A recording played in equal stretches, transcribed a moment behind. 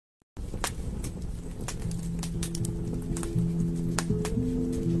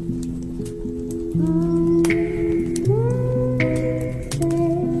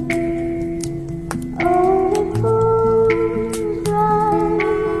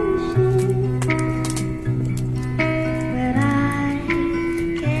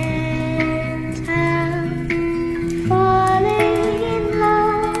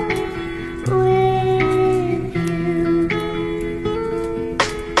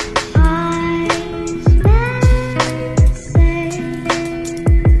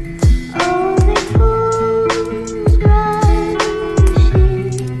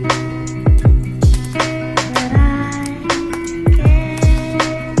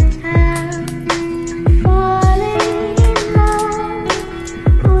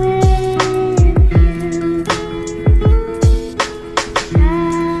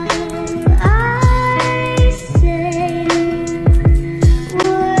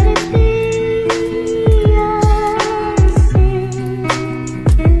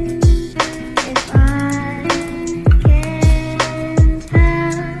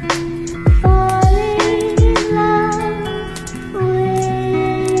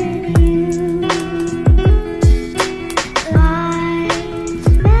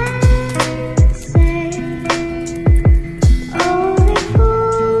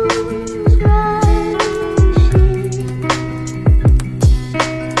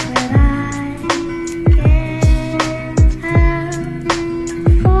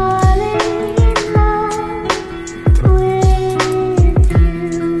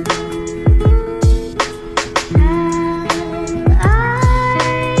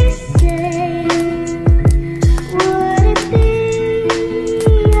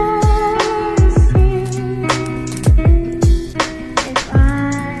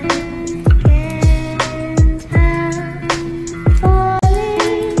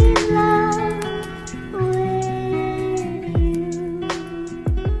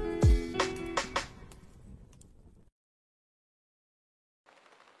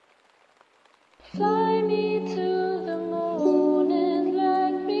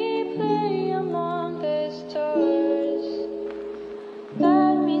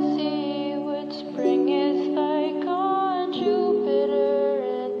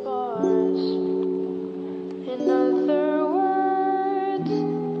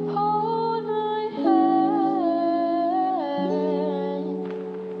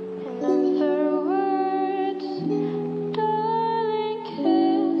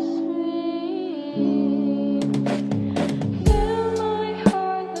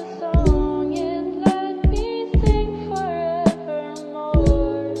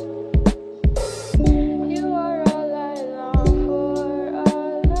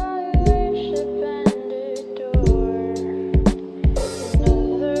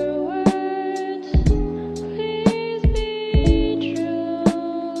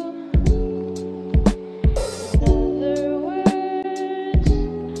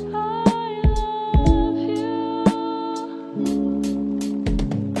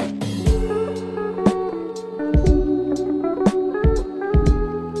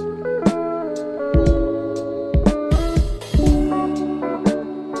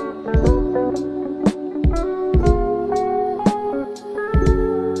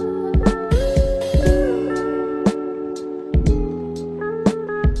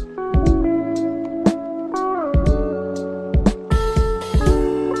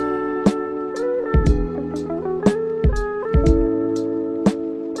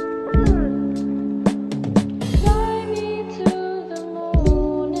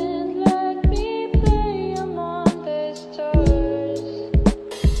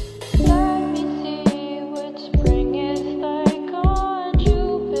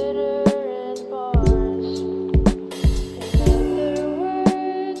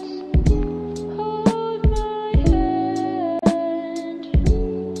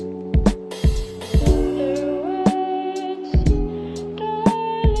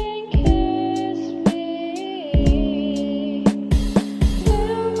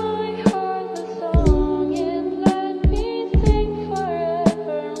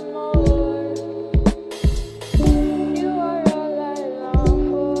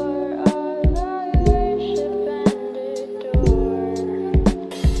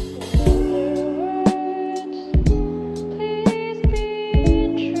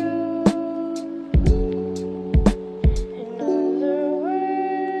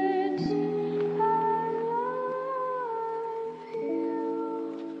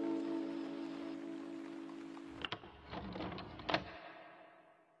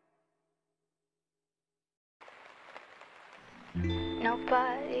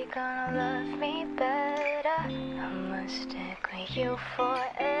nobody gonna love me better. I'ma stick with you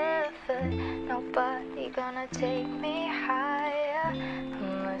forever. Nobody gonna take me higher.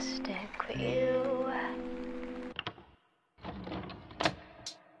 I'ma stick with you.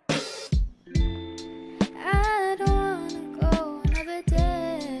 I don't wanna go another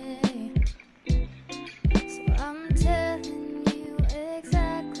day, so I'm telling you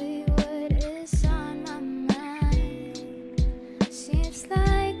exactly what is on my mind. Seems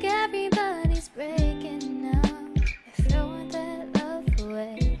like everybody's breaking up, they're throwing that love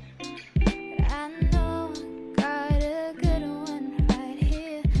away, but I know I got a good one right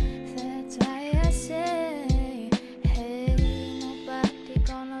here. That's why I say, hey, nobody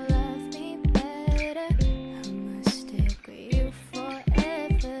gonna love me better. I'ma stick with you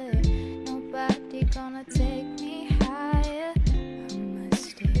forever. Nobody gonna take me higher. I'ma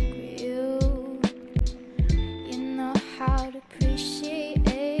stick with you. You know how to appreciate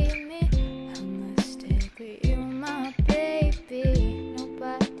me. I'ma stick with you, my baby.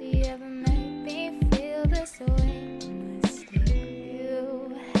 Nobody ever made me feel this way. I'ma stick with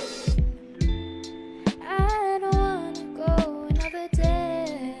you. I don't wanna go another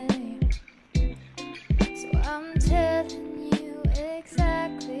day, so I'm telling you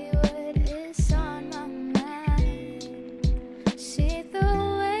exactly what is on my mind. See the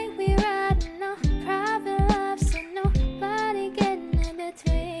way we ride, no private lives, and nobody getting in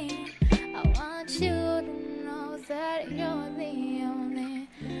between. I want you to know that you're the only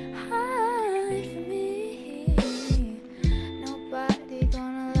high for me. Nobody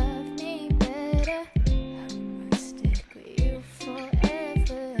gonna love me better. I'ma stick with you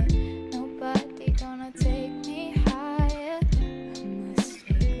forever. Nobody gonna take me higher. I'ma stick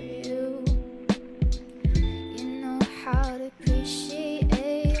with you. You know how to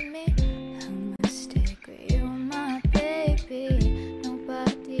appreciate me. I'ma stick with you, my baby.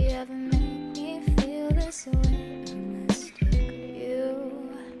 Nobody ever made me feel this way. I'ma stick with you.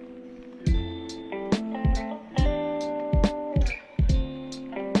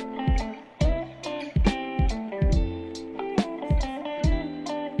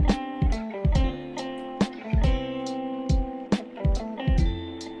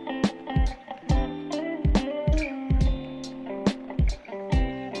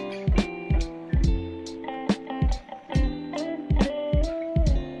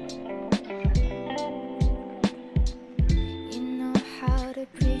 You know how to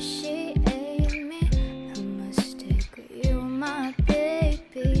appreciate me. I'ma stick with you, my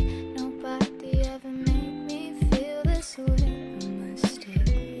baby. Nobody ever made me feel this way. I'ma stick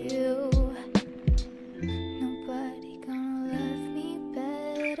with you. Nobody gonna love me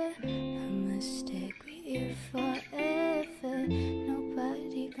better. I'ma stick with you forever.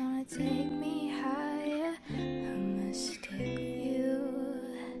 Nobody gonna take me higher. I'ma stick with you.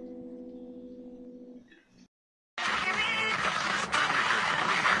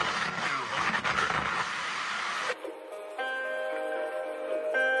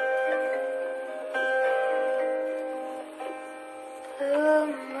 Blue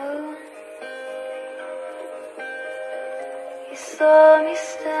moon, you saw me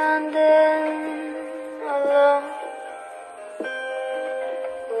standing alone,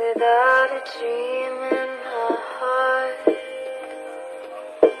 without a dream in my heart,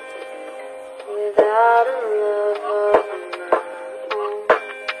 without a love of my own.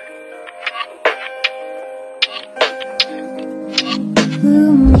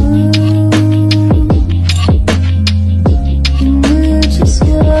 Blue moon, you knew just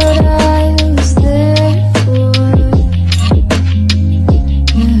what I was there for.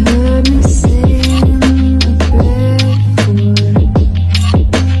 You heard me sing a prayer for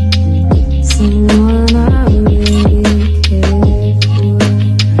someone I really cared for.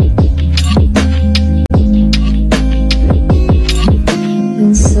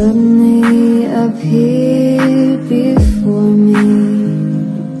 And suddenly appeared before me,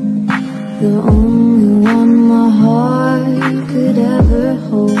 the only one my heart could ever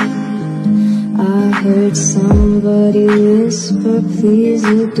hold. I heard somebody whisper, please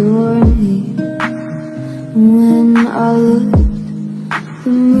adore me. When I looked, the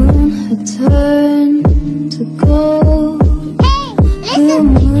moon had turned to gold. The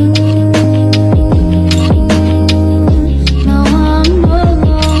moon, now I'm no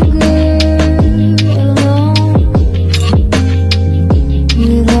longer alone,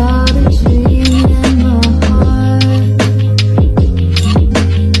 without a dream in my heart,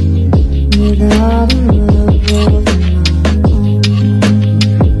 without a love of my own.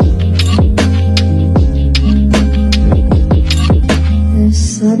 There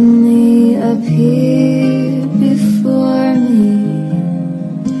suddenly appeared before me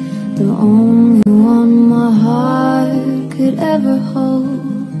the only one my heart could ever hold.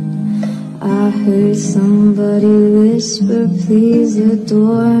 I heard somebody whisper, please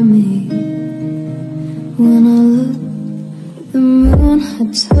adore me. When I looked, the moon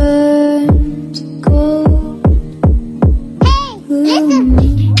had turned to gold. Hey,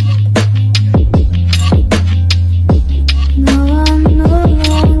 listen. Now I'm no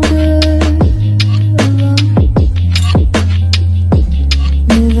longer alone,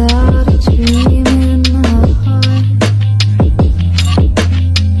 without a dream in my heart,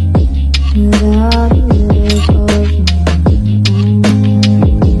 without a love of my own.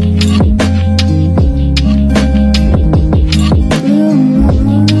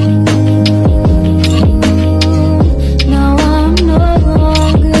 Now I'm no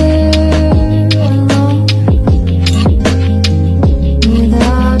longer alone,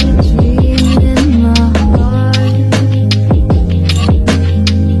 without a dream in my heart,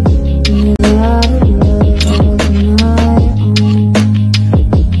 without a love of my own,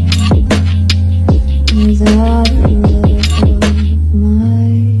 without a love of my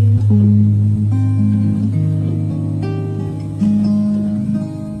own.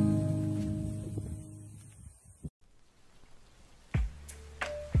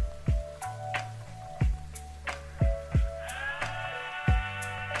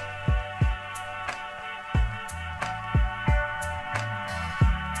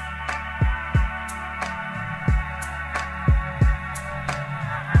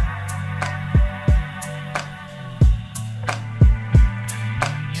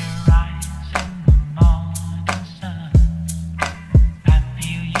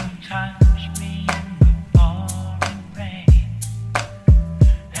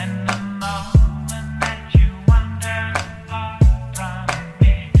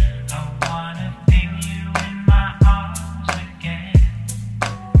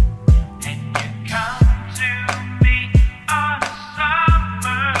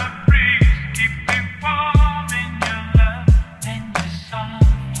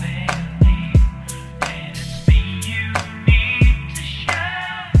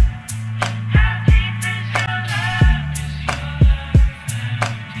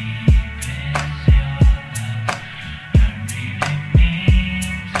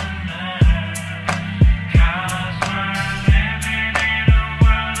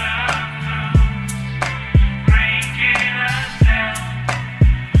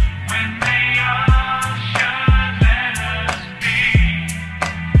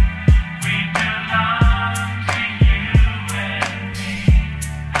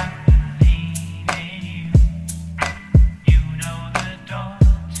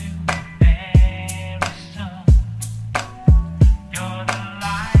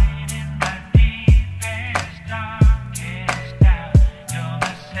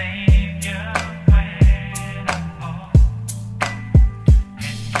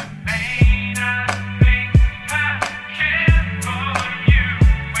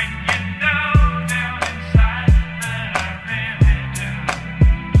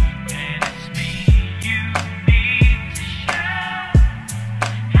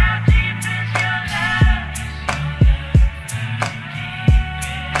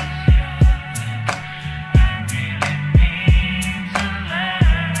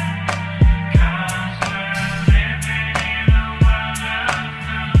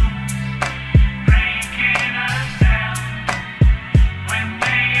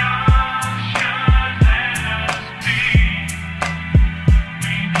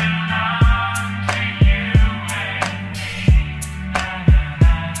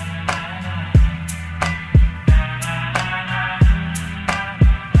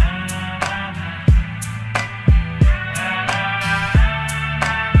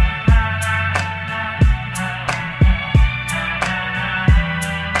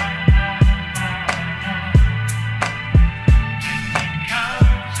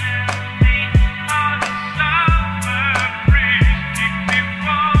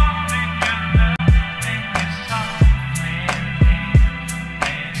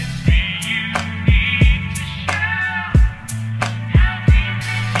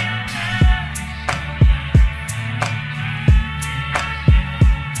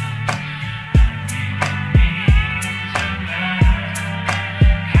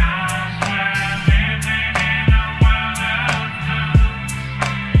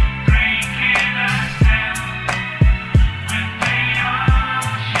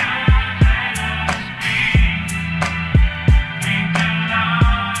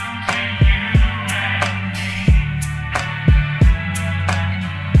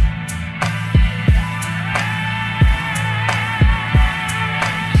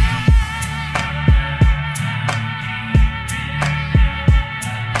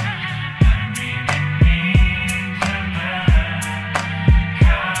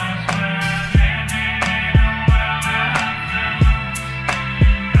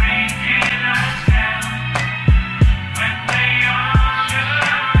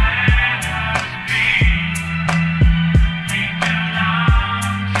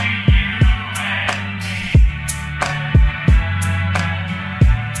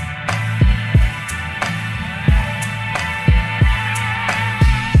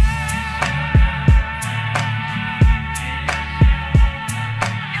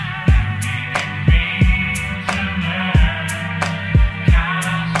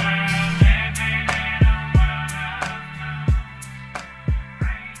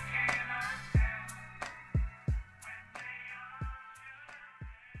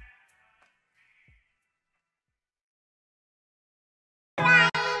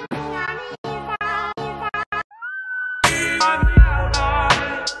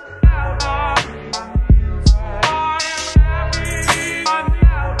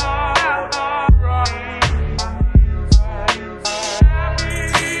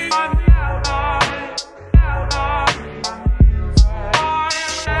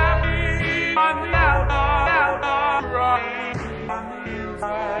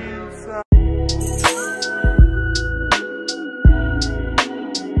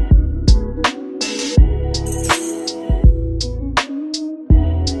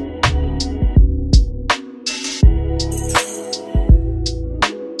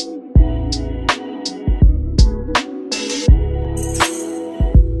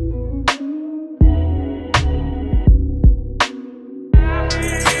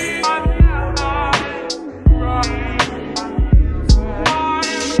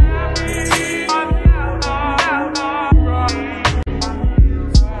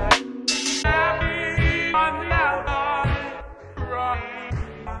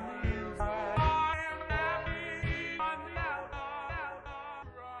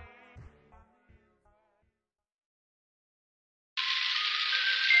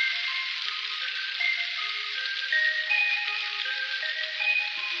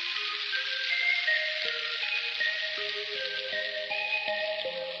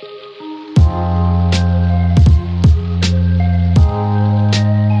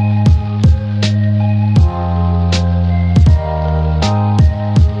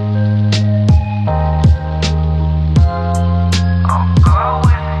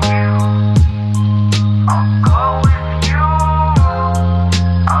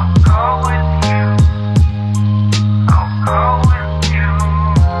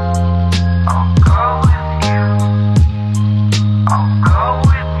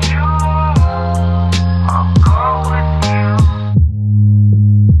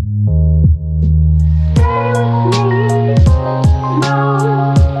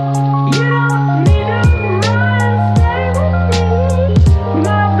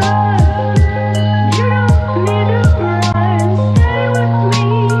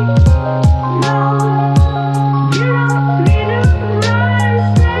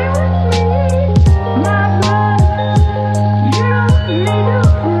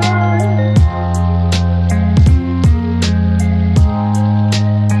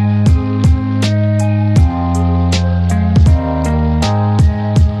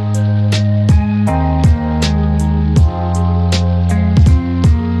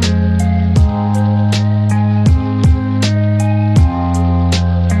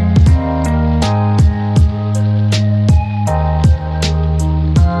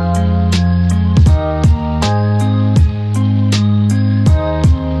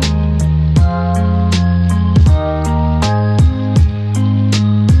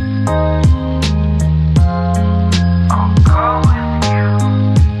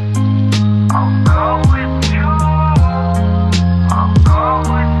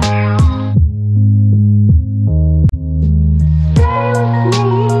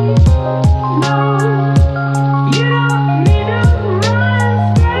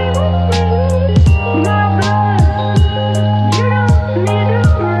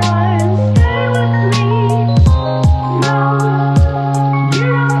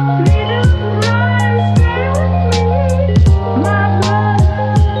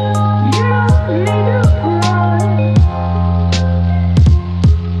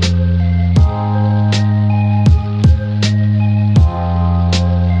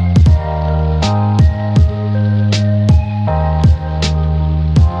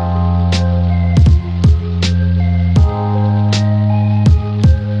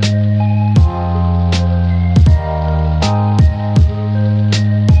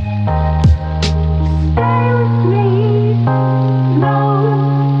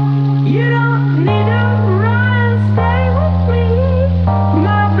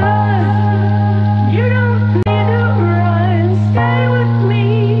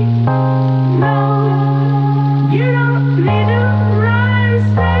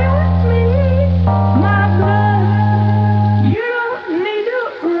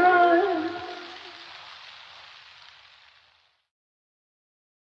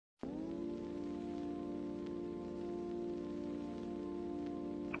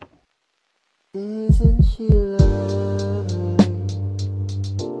 Isn't she lovely?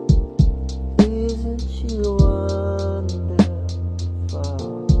 Isn't she wonderful?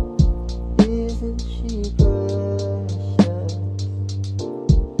 Isn't she precious?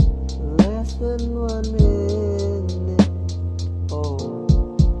 Less than 1 minute. Oh,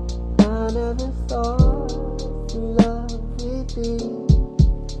 I never thought love would be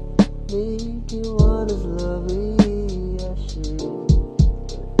make you want as lovely as she.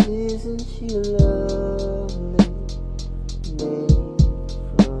 Isn't she lovely? Made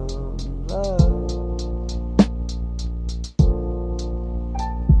from love.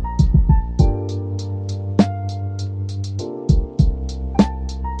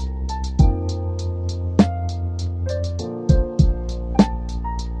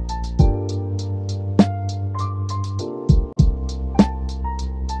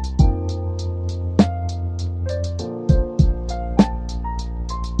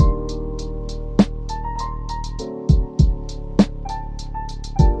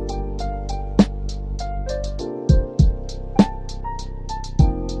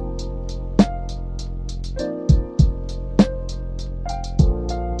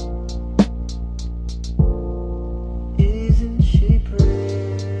 Isn't she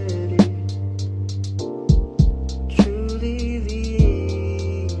pretty? Truly the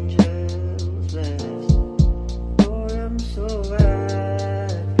angel's best. Oh, I'm so happy.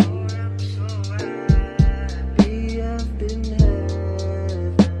 I've been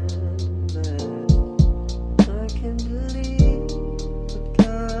heaven blessed. I can't believe what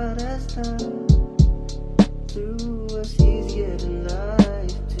God has done. Through us He's given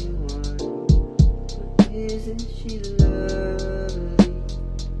life to one. But isn't she lovely?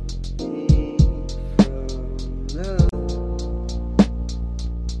 Made from love.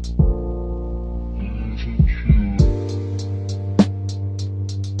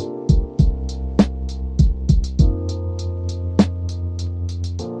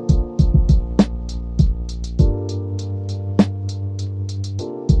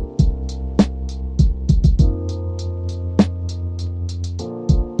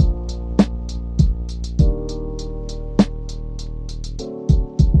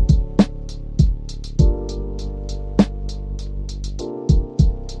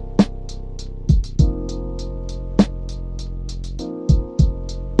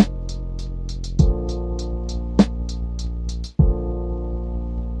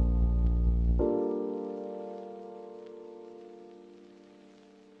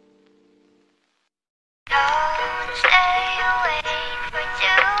 Don't stay awake for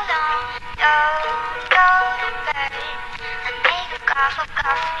too long. Don't go to bed. I make a cup of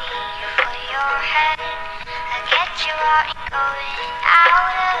coffee for your head. I get you out and going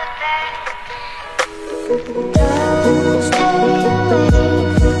out of bed. Don't stay awake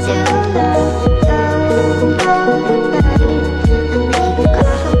for too long. Don't go to bed. I make a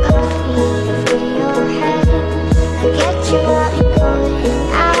cup of coffee for your head. I get you out and going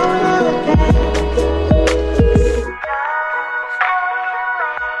out of bed.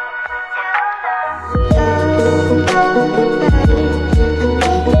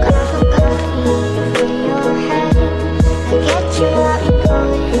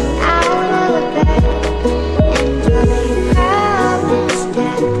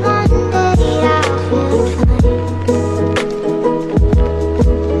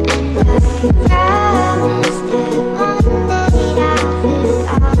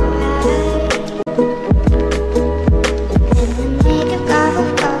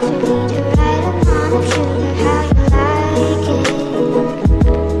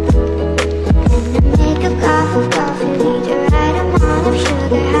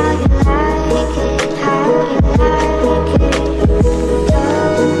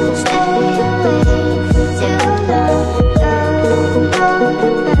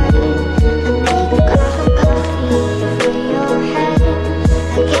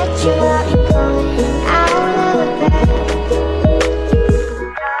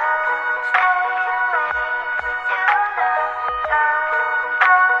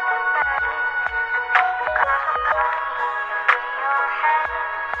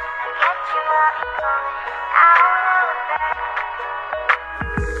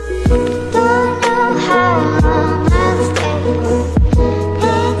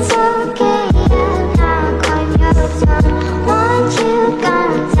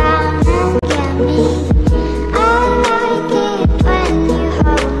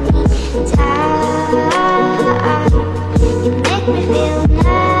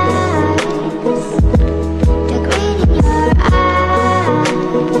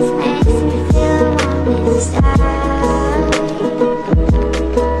 Makes me feel warm inside.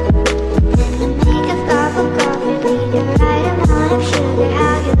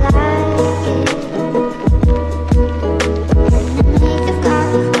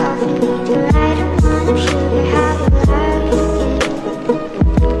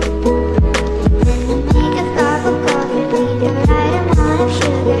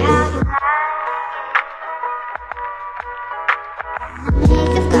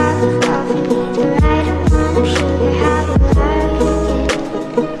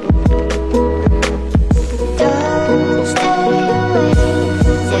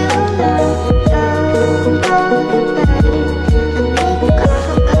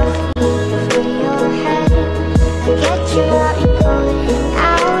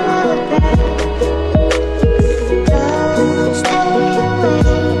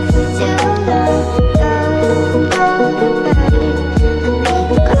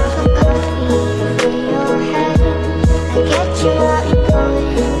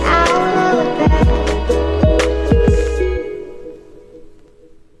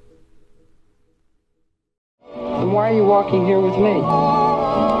 right.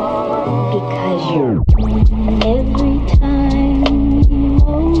 Because you're Every time you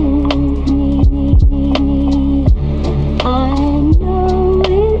hold me, I know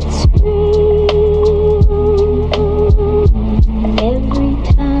it's real. Every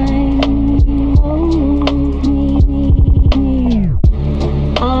time you hold me,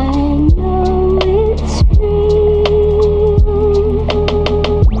 I know it's real.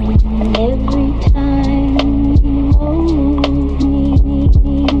 Every time you hold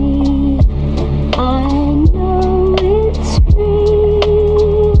me, I know it's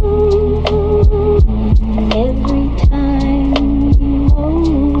real. Every time you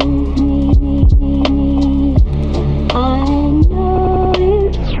hold me, I know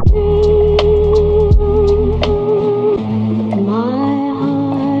it's real. My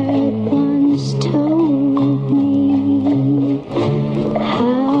heart once told me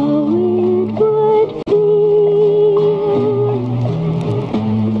how it would feel.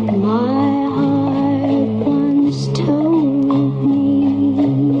 My heart once told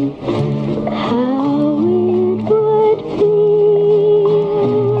me how it would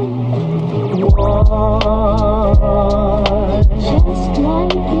feel. Just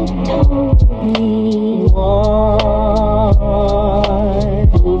like it told me.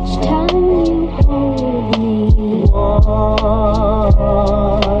 Each time you hold me.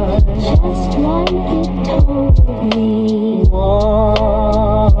 Just like it told me.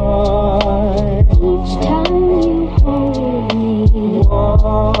 Each time